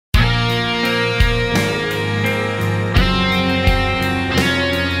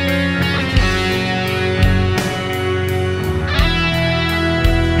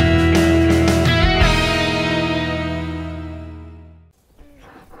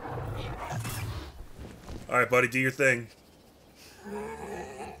Alright, buddy, do your thing.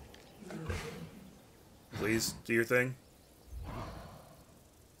 Please, do your thing.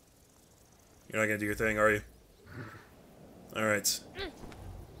 You're not gonna do your thing, are you? Alright.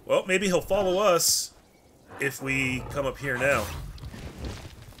 Well, maybe he'll follow us if we come up here now.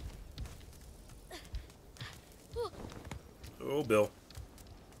 Oh, Bill.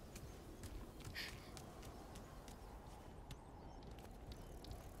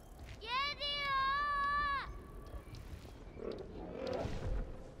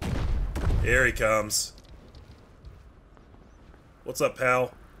 Here he comes. What's up,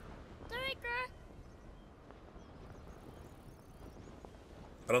 pal?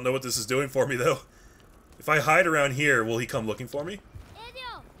 I don't know what this is doing for me, though. If I hide around here, will he come looking for me?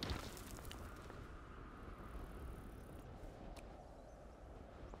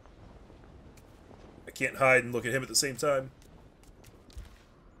 I can't hide and look at him at the same time.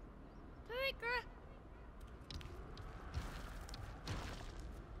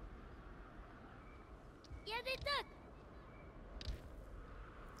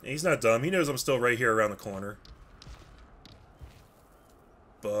 He's not dumb. He knows I'm still right here around the corner.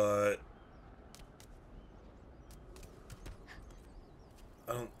 But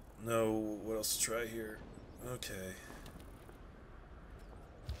I don't know what else to try here. Okay.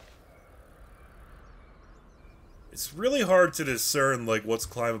 It's really hard to discern, like, what's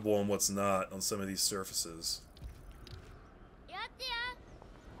climbable and what's not on some of these surfaces.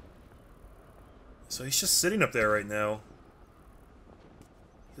 So he's just sitting up there right now.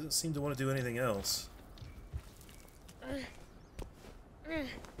 He doesn't seem to want to do anything else.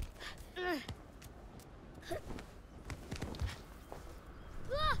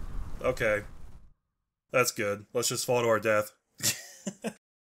 Okay. That's good. Let's just fall to our death.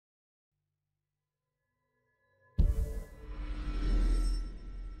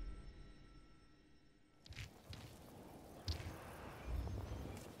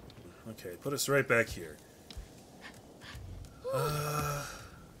 Okay, put us right back here.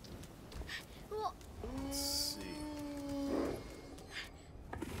 Let's see.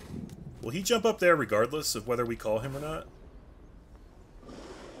 Will he jump up there regardless of whether we call him or not?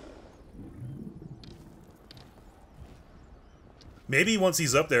 Maybe once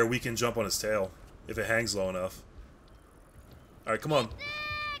he's up there, we can jump on his tail, if it hangs low enough. Alright, come on.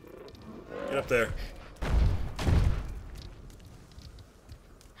 Get up there.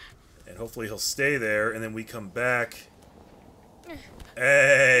 And hopefully he'll stay there, and then we come back.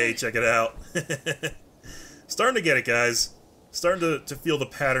 Hey, check it out. Starting to get it, guys. Starting to feel the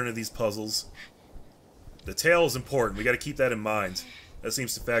pattern of these puzzles. The tail is important. We got to keep that in mind. That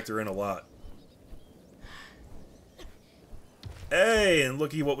seems to factor in a lot. Hey, and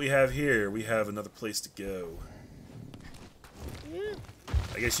looky what we have here. We have another place to go.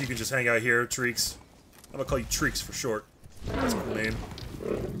 I guess you can just hang out here, Treeks. I'm gonna call you Treeks for short. That's a cool name.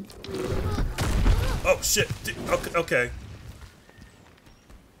 Oh shit! Okay.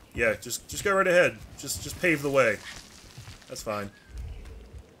 Yeah, just go right ahead. Just pave the way. That's fine.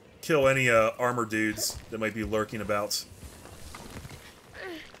 Kill any armor dudes that might be lurking about.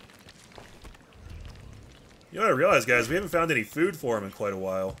 You know what I realized, guys? We haven't found any food for him in quite a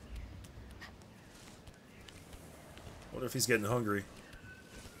while. Wonder if he's getting hungry.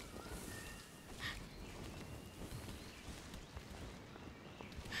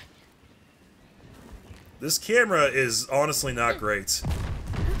 This camera is honestly not great.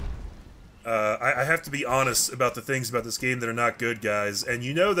 I have to be honest about the things about this game that are not good, guys. And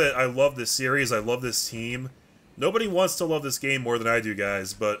you know that I love this series, I love this team. Nobody wants to love this game more than I do,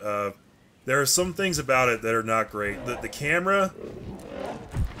 guys, but there are some things about it that are not great. The camera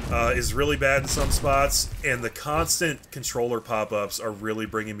is really bad in some spots, and the constant controller pop-ups are really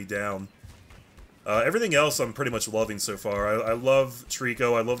bringing me down. Everything else I'm pretty much loving so far. I love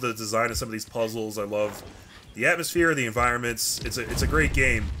Trico, I love the design of some of these puzzles, I love the atmosphere, the environments. It's a great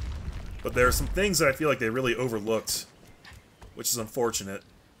game. But there are some things that I feel like they really overlooked, which is unfortunate.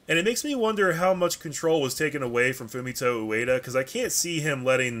 And it makes me wonder how much control was taken away from Fumito Ueda, because I can't see him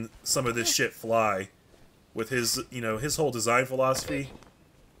letting some of this shit fly with his, you know, his whole design philosophy.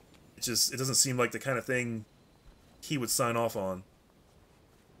 It doesn't seem like the kind of thing he would sign off on.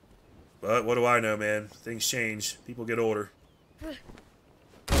 But what do I know, man? Things change. People get older. Okay,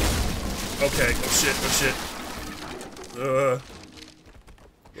 oh shit.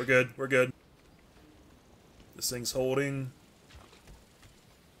 We're good, we're good. This thing's holding.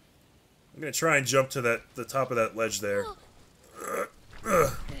 I'm gonna try and jump to the top of that ledge there.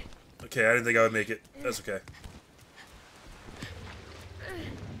 Okay, I didn't think I would make it. That's okay.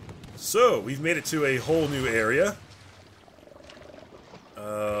 So, we've made it to a whole new area.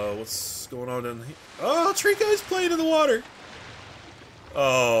 What's going on in here? Oh, Trico's playing in the water!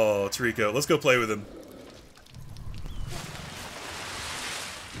 Oh, Trico. Let's go play with him.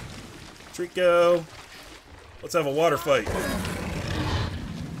 Trico! Let's have a water fight.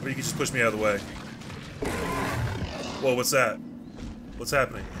 Or you can just push me out of the way. Whoa, what's that? What's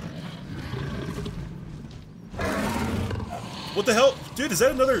happening? What the hell? Dude, is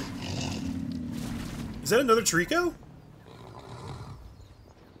that another... Is that another Trico?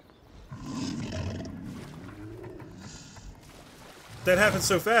 That happened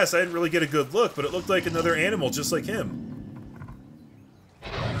so fast, I didn't really get a good look, but it looked like another animal just like him.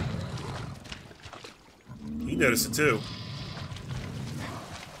 He noticed it too.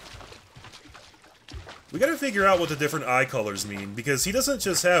 We gotta figure out what the different eye colors mean, because he doesn't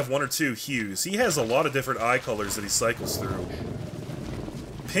just have one or two hues, he has a lot of different eye colors that he cycles through.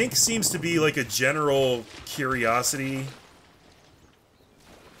 Pink seems to be like a general curiosity.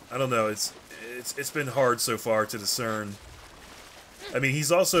 I don't know, it's been hard so far to discern. I mean,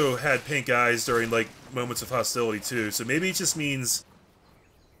 he's also had pink eyes during, like, moments of hostility, too, so maybe it just means,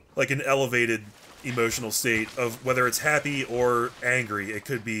 like, an elevated emotional state of whether it's happy or angry. It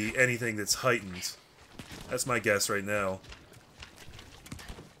could be anything that's heightened. That's my guess right now.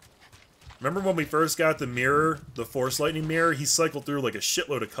 Remember when we first got the mirror, the Force Lightning mirror? He cycled through, like, a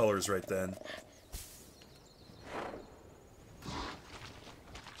shitload of colors right then.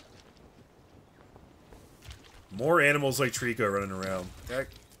 More animals like Trico running around.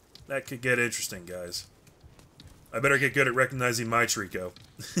 That could get interesting, guys. I better get good at recognizing my Trico.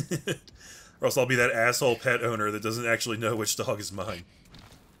 Or else I'll be that asshole pet owner that doesn't actually know which dog is mine.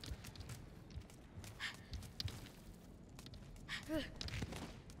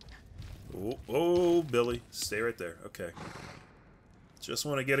 Oh, oh, Billy. Stay right there. Okay. Just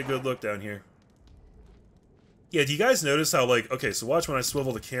want to get a good look down here. Yeah, do you guys notice how, like... Okay, so watch when I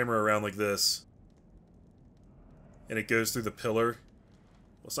swivel the camera around like this. And it goes through the pillar.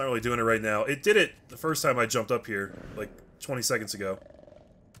 Well, it's not really doing it right now. It did it the first time I jumped up here, like 20 seconds ago.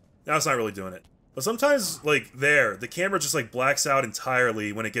 Now it's not really doing it. But sometimes, like, the camera just, like, blacks out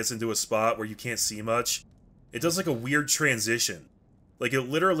entirely when it gets into a spot where you can't see much. It does, like, a weird transition. Like, it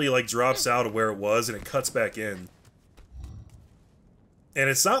literally, like, drops out of where it was and it cuts back in. And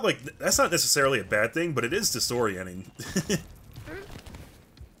it's not, like, that's not necessarily a bad thing, but it is disorienting.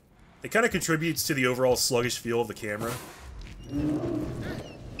 It kind of contributes to the overall sluggish feel of the camera.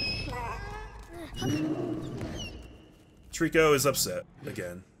 Trico is upset,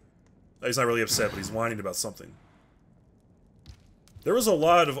 again. He's not really upset, but he's whining about something. There was a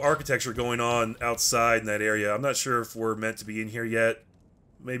lot of architecture going on outside in that area. I'm not sure if we're meant to be in here yet.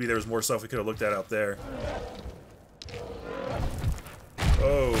 Maybe there was more stuff we could have looked at out there.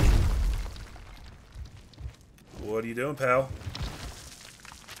 Oh. What are you doing, pal?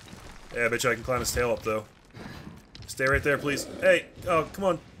 Yeah, I bet you I can climb his tail up, though. Stay right there, please. Hey! Oh, come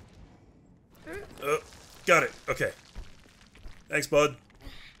on. Got it. Okay. Thanks, bud.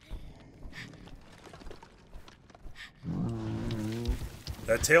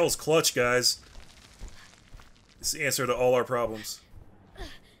 That tail's clutch, guys. It's the answer to all our problems.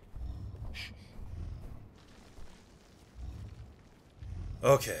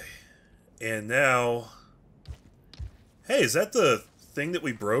 Okay. And now... Hey, is that the thing that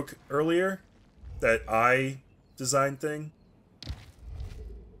we broke earlier? That eye design thing?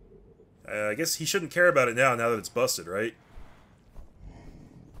 I guess he shouldn't care about it now that it's busted, right?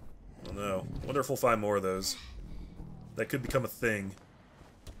 I don't know. Wonder if we'll find more of those. That could become a thing.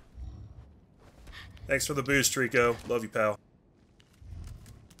 Thanks for the boost, Trico. Love you, pal.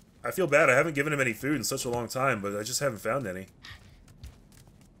 I feel bad. I haven't given him any food in such a long time, but I just haven't found any.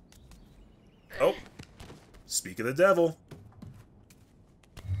 Oh. Speak of the devil.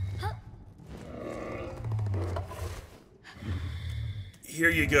 Here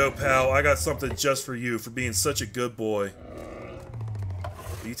you go, pal. I got something just for you for being such a good boy.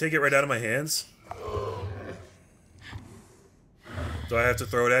 Will you take it right out of my hands? Do I have to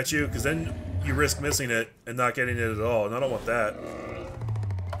throw it at you? Because then you risk missing it and not getting it at all, and I don't want that.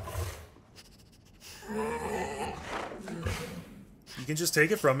 You can just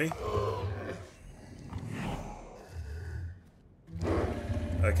take it from me.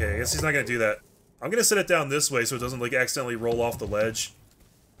 Okay, I guess he's not going to do that. I'm going to set it down this way so it doesn't, like, accidentally roll off the ledge.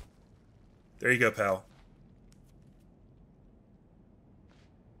 There you go, pal.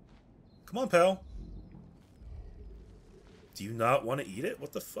 Come on, pal. Do you not want to eat it?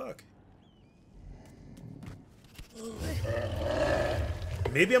 What the fuck?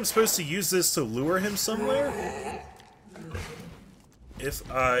 Maybe I'm supposed to use this to lure him somewhere?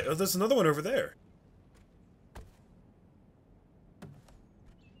 If I... Oh, there's another one over there.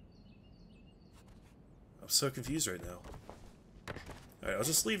 so confused right now. Alright, I'll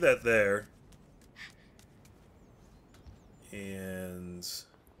just leave that there. And...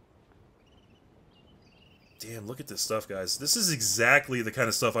 damn, look at this stuff, guys. This is exactly the kind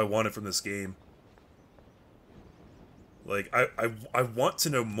of stuff I wanted from this game. Like, I want to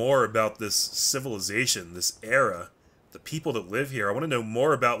know more about this civilization, this era, the people that live here. I want to know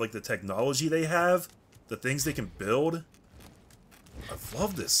more about, like, the technology they have, the things they can build. I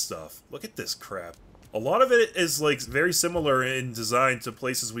love this stuff. Look at this crap. A lot of it is, like, very similar in design to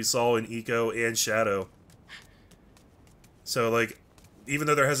places we saw in Ico and Shadow. So, like, even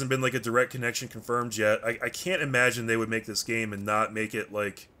though there hasn't been, like, a direct connection confirmed yet, I can't imagine they would make this game and not make it,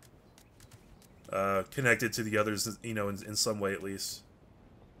 like, connected to the others, you know, in some way at least.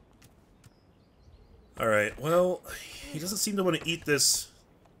 Alright, well, he doesn't seem to want to eat this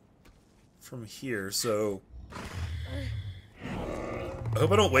from here, so... I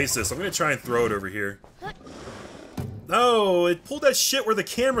hope I don't waste this. I'm gonna try and throw it over here. No, it pulled that shit where the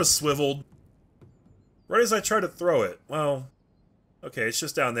camera swiveled. Right as I tried to throw it. Well, okay, it's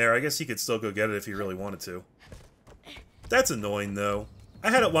just down there. I guess he could still go get it if he really wanted to. That's annoying, though.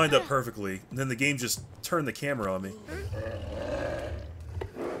 I had it lined up perfectly, and then the game just turned the camera on me.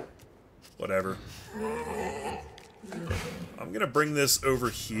 Whatever. I'm gonna bring this over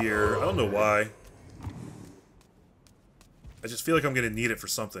here. I don't know why. I just feel like I'm gonna need it for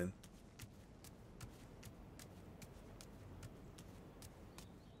something.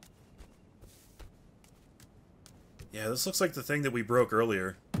 Yeah, this looks like the thing that we broke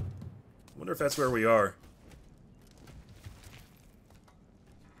earlier. I wonder if that's where we are.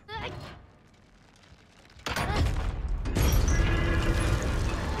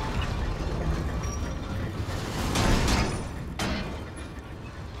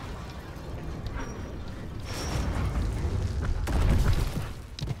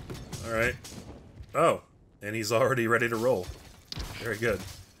 Alright. Oh, and he's already ready to roll. Very good.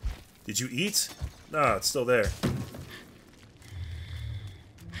 Did you eat? Nah, it's still there.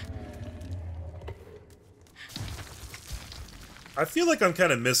 I feel like I'm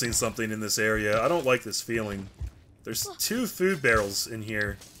kind of missing something in this area. I don't like this feeling. There's 2 food barrels in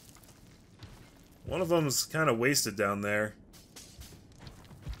here. One of them's kind of wasted down there.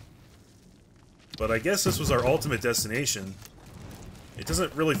 But I guess this was our ultimate destination. It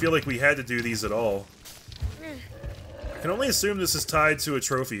doesn't really feel like we had to do these at all. I can only assume this is tied to a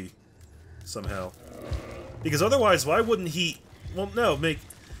trophy somehow. Because otherwise, why wouldn't he... well, no,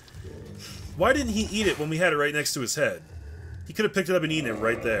 why didn't he eat it when we had it right next to his head? He could have picked it up and eaten it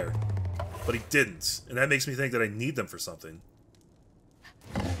right there. But he didn't. And that makes me think that I need them for something.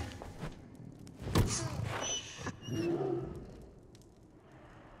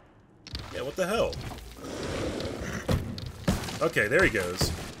 Yeah, what the hell? Okay, there he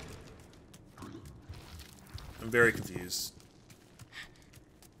goes. I'm very confused.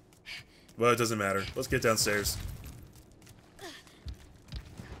 Well, it doesn't matter. Let's get downstairs.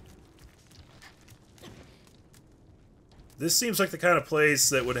 This seems like the kind of place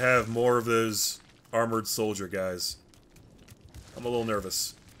that would have more of those armored soldier guys. I'm a little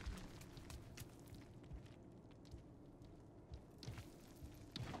nervous.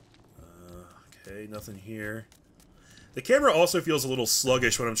 Okay, nothing here. The camera also feels a little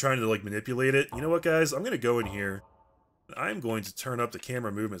sluggish when I'm trying to, like, manipulate it. You know what, guys? I'm gonna go in here. I'm going to turn up the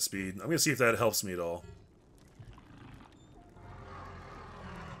camera movement speed. I'm gonna see if that helps me at all.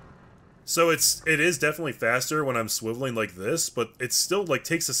 So it is definitely faster when I'm swiveling like this, but it still, like,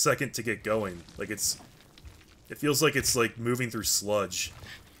 takes a second to get going. Like, it feels like it's, like, moving through sludge.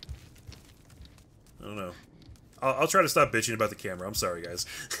 I don't know. I'll try to stop bitching about the camera. I'm sorry, guys.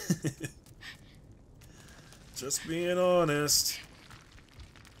 Just being honest.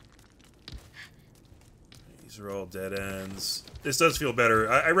 These are all dead ends. This does feel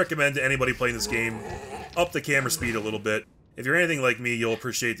better. I recommend to anybody playing this game, up the camera speed a little bit. If you're anything like me, you'll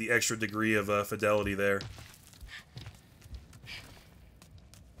appreciate the extra degree of fidelity there.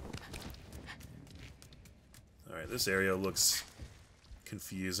 Alright, this area looks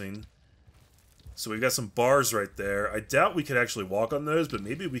confusing. So we've got some bars right there. I doubt we could actually walk on those, but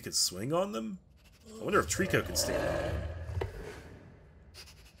maybe we could swing on them? I wonder if Trico can stand on them.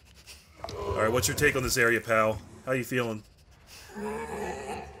 Alright, what's your take on this area, pal? How you feeling?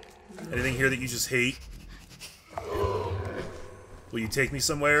 Anything here that you just hate? Will you take me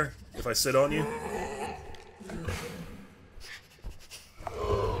somewhere if I sit on you?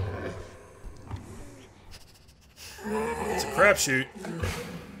 It's a crapshoot.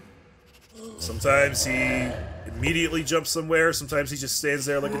 Sometimes he immediately jumps somewhere, sometimes he just stands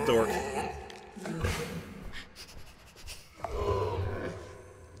there like a dork.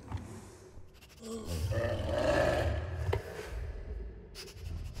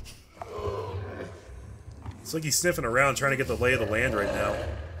 It's like he's sniffing around trying to get the lay of the land right now.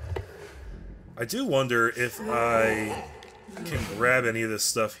 I do wonder if I can grab any of this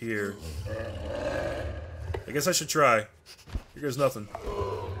stuff here. I guess I should try. Here goes nothing.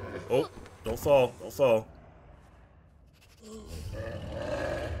 Oh, don't fall. Don't fall.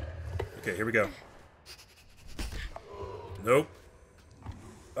 Okay, here we go. Nope.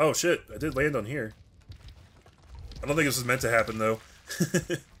 Oh, shit. I did land on here. I don't think this was meant to happen, though.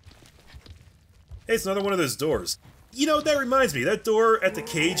 Hey, it's another one of those doors. You know, that reminds me. That door at the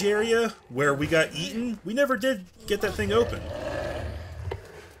cage area where we got eaten, we never did get that thing open.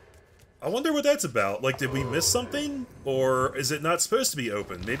 I wonder what that's about. Like, did we miss something? Or is it not supposed to be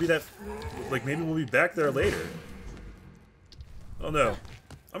open? Maybe that... Like, maybe we'll be back there later. Oh, no.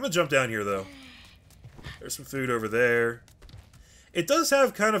 I'm gonna jump down here, though. There's some food over there. It does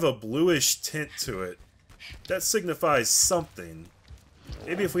have kind of a bluish tint to it. That signifies something.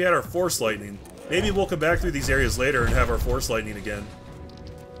 Maybe if we had our force lightning. Maybe we'll come back through these areas later and have our force lightning again.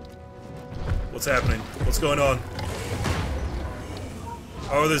 What's happening? What's going on?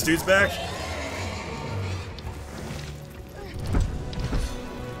 Oh, are those dudes back?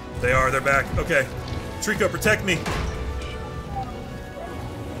 They are, they're back. Okay. Trico, protect me.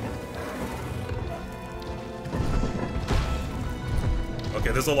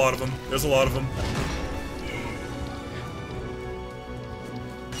 Okay, there's a lot of them. There's a lot of them.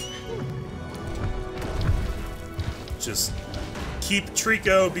 Just keep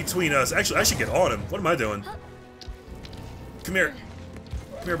Trico between us. Actually, I should get on him. What am I doing? Come here.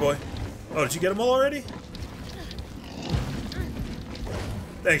 Come here, boy. Oh, did you get them all already?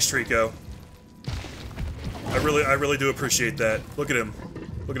 Thanks, Trico. I really do appreciate that. Look at him.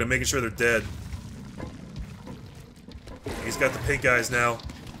 Look at him making sure they're dead. He's got the pink eyes now.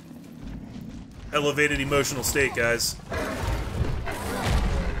 Elevated emotional state, guys.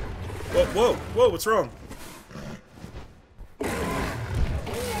 Whoa, whoa, whoa, what's wrong?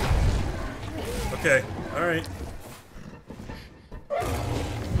 Okay, alright.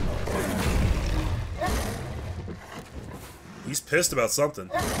 He's pissed about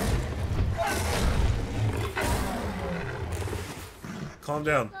something. Calm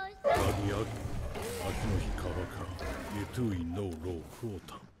down.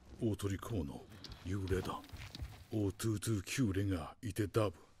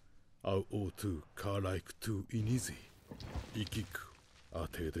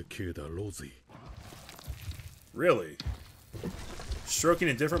 Really? Stroking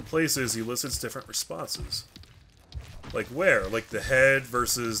in different places elicits different responses. Like where? Like the head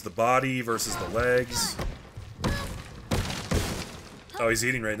versus the body versus the legs? Oh, he's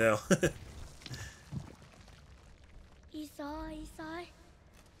eating right now.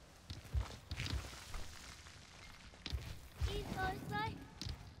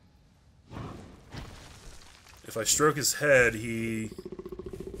 If I stroke his head, he...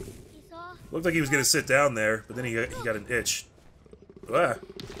 Looked like he was gonna sit down there, but then he got an itch. Ah.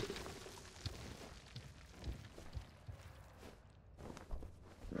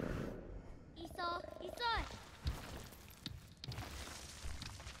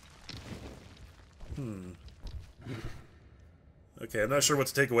 Okay, I'm not sure what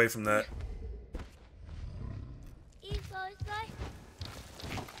to take away from that. If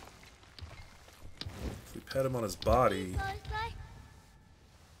we pet him on his body...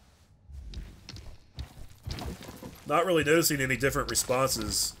 Not really noticing any different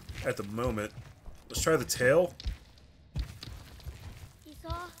responses at the moment. Let's try the tail.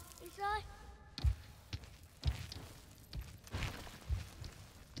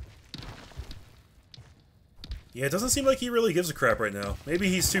 Yeah, it doesn't seem like he really gives a crap right now. Maybe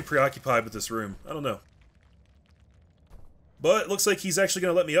he's too preoccupied with this room. I don't know. But it looks like he's actually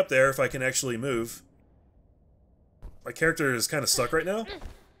going to let me up there if I can actually move. My character is kind of stuck right now.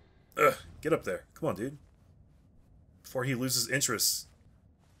 Ugh, get up there. Come on, dude. Before he loses interest.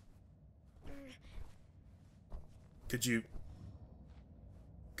 Could you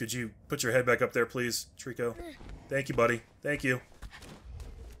put your head back up there, please, Trico? Thank you, buddy. Thank you.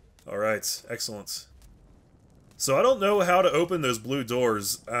 Alright, excellent. So I don't know how to open those blue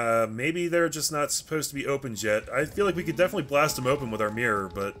doors. Maybe they're just not supposed to be opened yet. I feel like we could definitely blast them open with our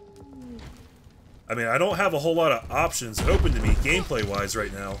mirror, but... I mean, I don't have a whole lot of options open to me gameplay-wise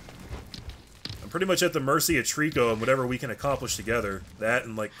right now. I'm pretty much at the mercy of Trico and whatever we can accomplish together. That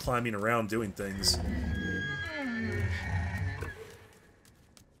and, like, climbing around doing things.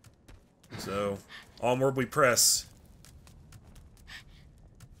 So, onward we press.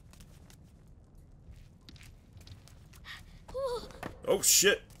 Oh,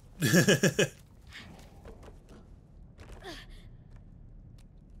 shit!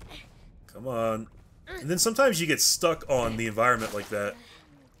 Come on. And then sometimes you get stuck on the environment like that.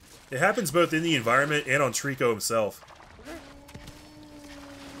 It happens both in the environment and on Trico himself.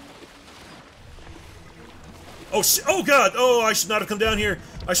 Oh, oh god! Oh, I should not have come down here!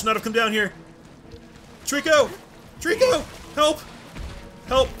 I should not have come down here! Trico! Trico! Help!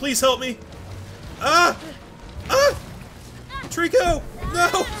 Help! Please help me! Ah! Ah! Trico! No!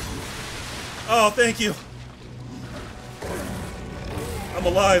 Oh, thank you. I'm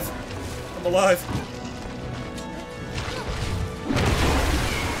alive. I'm alive.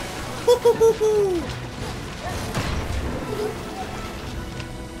 Woo-hoo-hoo-hoo!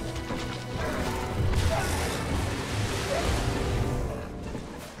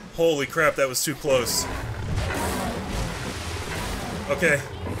 Holy crap, that was too close. Okay,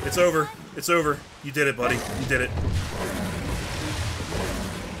 it's over. It's over. You did it, buddy. You did it.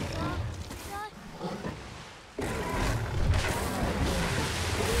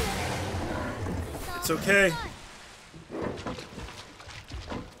 It's okay.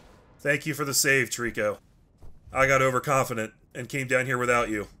 Thank you for the save, Trico. I got overconfident and came down here without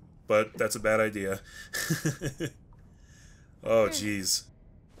you, but that's a bad idea. Oh, jeez.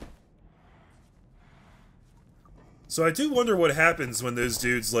 So I do wonder what happens when those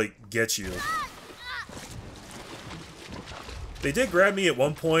dudes, like, get you. They did grab me at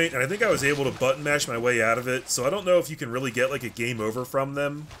one point, and I think I was able to button mash my way out of it, so I don't know if you can really get, like, a game over from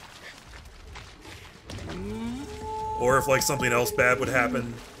them. Or if, like, something else bad would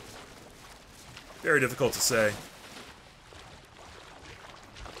happen. Very difficult to say.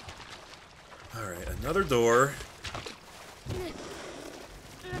 Alright, another door.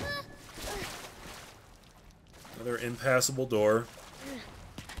 Another impassable door.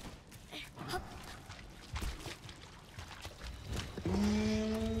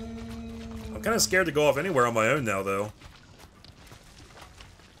 I'm kind of scared to go off anywhere on my own now, though.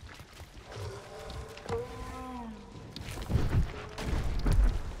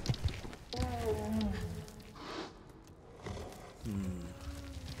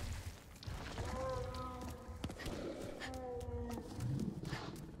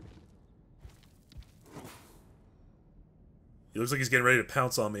 He looks like he's getting ready to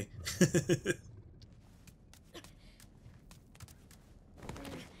pounce on me.